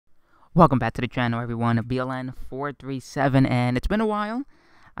Welcome back to the channel, everyone. BLN437, and it's been a while.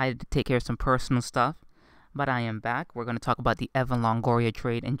 I had to take care of some personal stuff, but I am back. We're going to talk about the Evan Longoria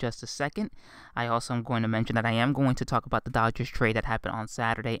trade in just a second. I also am going to mention that I am going to talk about the Dodgers trade that happened on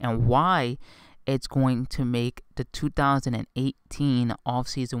Saturday and why it's going to make the 2018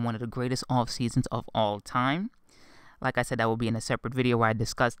 offseason one of the greatest offseasons of all time. Like I said, that will be in a separate video where I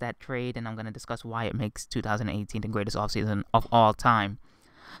discuss that trade, and I'm going to discuss why it makes 2018 the greatest offseason of all time.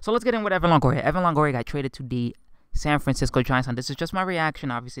 So let's get in with Evan Longoria. Evan Longoria got traded to the San Francisco Giants. And this is just my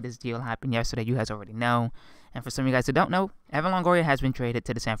reaction. Obviously, this deal happened yesterday. You guys already know. And for some of you guys who don't know, Evan Longoria has been traded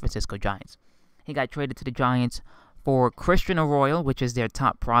to the San Francisco Giants. He got traded to the Giants for Christian Arroyo, which is their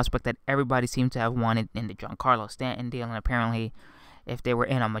top prospect that everybody seemed to have wanted in the Giancarlo Stanton deal. And apparently, if they were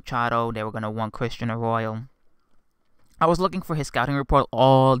in on Machado, they were going to want Christian Arroyo. I was looking for his scouting report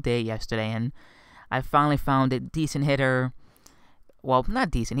all day yesterday, and I finally found it. Decent hitter. Well, not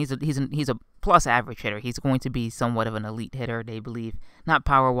decent. He's a plus average hitter. He's going to be somewhat of an elite hitter, they believe. Not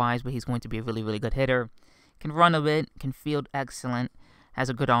power wise, but he's going to be a really, really good hitter. Can run a bit, can field excellent, has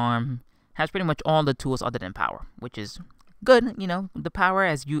a good arm, has pretty much all the tools other than power, which is good. You know, the power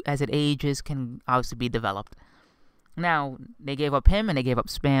as it ages can obviously be developed. Now, they gave up him and they gave up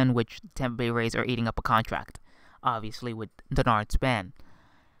Span, which Tampa Bay Rays are eating up a contract, obviously, with Denard Span.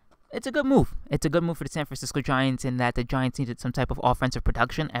 It's a good move. It's a good move for the San Francisco Giants in that the Giants needed some type of offensive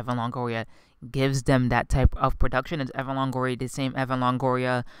production. Evan Longoria gives them that type of production. It's Evan Longoria, the same Evan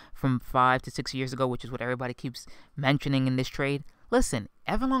Longoria from 5 to 6 years ago, which is what everybody keeps mentioning in this trade. Listen,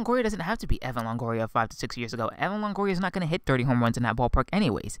 Evan Longoria doesn't have to be Evan Longoria 5 to 6 years ago. Evan Longoria is not going to hit 30 home runs in that ballpark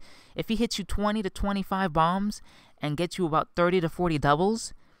anyways. If he hits you 20 to 25 bombs and gets you about 30 to 40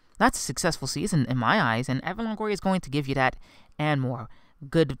 doubles, that's a successful season in my eyes. And Evan Longoria is going to give you that and more.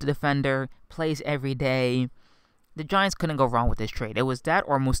 Good defender, plays every day. The Giants couldn't go wrong with this trade. It was that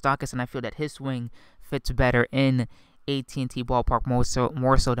or Moustakas, and I feel that his swing fits better in AT&T Ballpark more so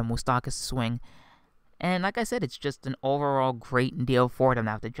than Moustakas' swing. And like I said, it's just an overall great deal for them.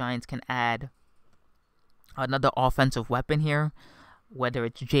 Now, if the Giants can add another offensive weapon here, whether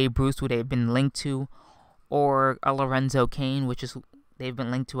it's Jay Bruce, who they've been linked to, or a Lorenzo Cain, which is they've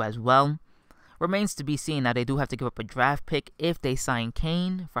been linked to as well. Remains to be seen. Now, they do have to give up a draft pick if they sign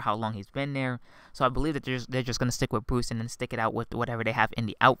Kane for how long he's been there. So I believe that they're just going to stick with Bruce and then stick it out with whatever they have in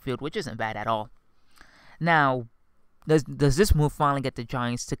the outfield, which isn't bad at all. Now, does this move finally get the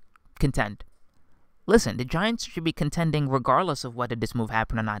Giants to contend? Listen, the Giants should be contending regardless of whether this move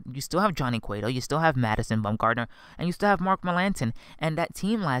happened or not. You still have Johnny Cueto, you still have Madison Bumgarner, and you still have Mark Melancon. And that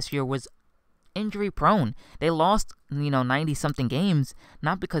team last year was injury prone. They lost, 90-something games,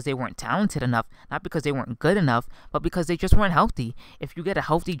 not because they weren't talented enough, not because they weren't good enough, but because they just weren't healthy. If you get a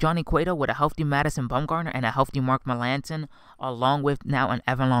healthy Johnny Cueto with a healthy Madison Bumgarner and a healthy Mark Melancon, along with now an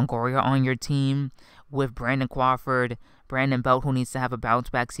Evan Longoria on your team, with Brandon Crawford, Brandon Belt, who needs to have a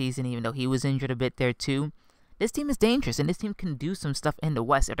bounce-back season, even though he was injured a bit there too, this team is dangerous, and this team can do some stuff in the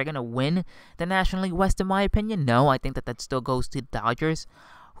West. If they're going to win the National League West, in my opinion, no, I think that still goes to the Dodgers,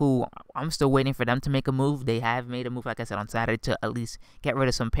 who I'm still waiting for them to make a move. They have made a move, like I said, on Saturday to at least get rid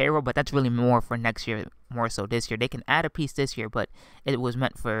of some payroll, but that's really more for next year, more so this year. They can add a piece this year, but it was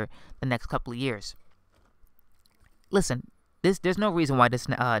meant for the next couple of years. Listen, there's no reason why this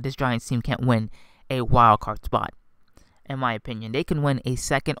Giants team can't win a wild card spot. In my opinion, they can win a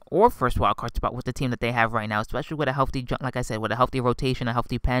second or first wild card spot with the team that they have right now, especially with a healthy, like I said, with a healthy rotation, a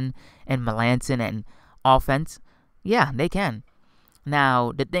healthy pen, and Melancon and offense. Yeah, they can.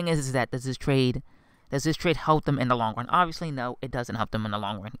 Now, the thing is that does this trade help them in the long run? Obviously, no, it doesn't help them in the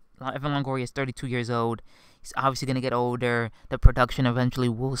long run. Evan Longoria is 32 years old. He's obviously going to get older. The production eventually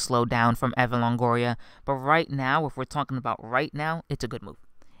will slow down from Evan Longoria. But right now, if we're talking about right now, it's a good move.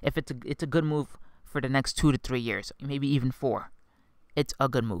 If it's a good move for the next 2 to 3 years, maybe even 4, it's a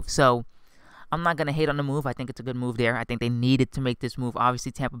good move. So I'm not going to hate on the move. I think it's a good move there. I think they needed to make this move.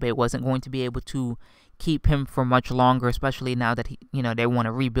 Obviously, Tampa Bay wasn't going to be able to keep him for much longer, especially now that they want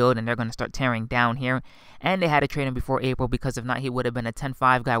to rebuild and they're going to start tearing down here. And they had to trade him before April, because if not, he would have been a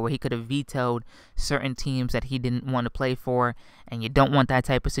 10-5 guy where he could have vetoed certain teams that he didn't want to play for. And you don't want that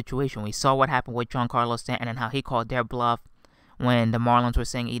type of situation. We saw what happened with Giancarlo Stanton and how he called their bluff when the Marlins were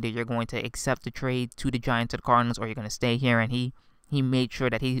saying either you're going to accept the trade to the Giants or the Cardinals or you're going to stay here, and he made sure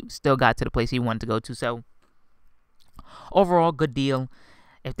that he still got to the place he wanted to go to. So, overall, good deal.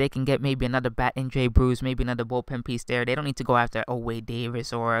 If they can get maybe another bat in Jay Bruce, maybe another bullpen piece there, they don't need to go after Wade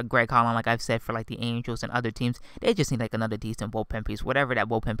Davis or Greg Holland, like I've said, for like the Angels and other teams. They just need like another decent bullpen piece, whatever that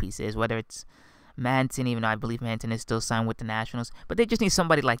bullpen piece is, whether it's Manson, even though I believe Manson is still signed with the Nationals. But they just need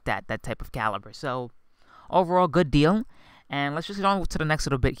somebody like that type of caliber. So, overall, good deal. And let's just get on to the next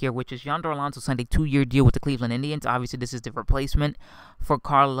little bit here, which is Yonder Alonso signed a 2-year deal with the Cleveland Indians. Obviously, this is the replacement for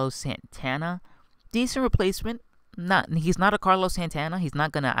Carlos Santana. Decent replacement. He's not a Carlos Santana. He's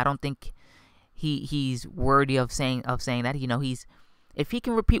not gonna. I don't think he's worthy of saying that. You know, if he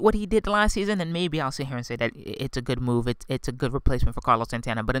can repeat what he did last season, then maybe I'll sit here and say that it's a good move. It's a good replacement for Carlos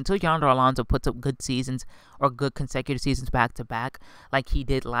Santana. But until Yonder Alonso puts up good seasons or good consecutive seasons back to back, like he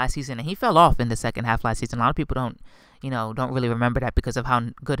did last season, and he fell off in the second half last season. A lot of people don't really remember that because of how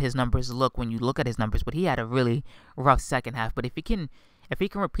good his numbers look when you look at his numbers. But he had a really rough second half. But if he can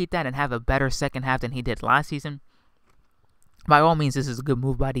repeat that and have a better second half than he did last season, by all means, this is a good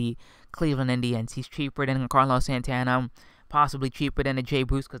move by the Cleveland Indians. He's cheaper than Carlos Santana, possibly cheaper than a Jay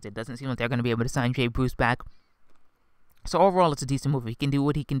Bruce, because it doesn't seem like they're going to be able to sign Jay Bruce back. So overall, it's a decent move. He can do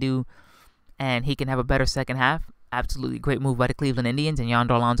what he can do, and he can have a better second half. Absolutely great move by the Cleveland Indians, and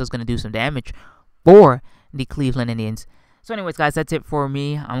Yonder Alonso is going to do some damage for the Cleveland Indians. So anyways, guys, that's it for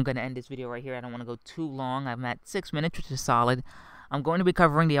me. I'm going to end this video right here. I don't want to go too long. I'm at 6 minutes, which is solid. I'm going to be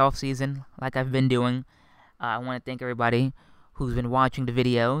covering the offseason like I've been doing. I want to thank everybody who's been watching the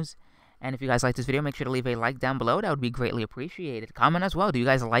videos. And if you guys like this video, make sure to leave a like down below. That would be greatly appreciated. Comment as well. Do you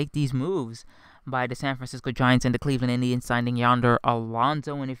guys like these moves by the San Francisco Giants and the Cleveland Indians signing Yonder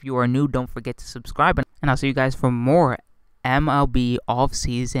Alonso? And if you are new, don't forget to subscribe. And I'll see you guys for more MLB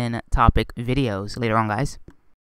offseason topic videos later on, guys.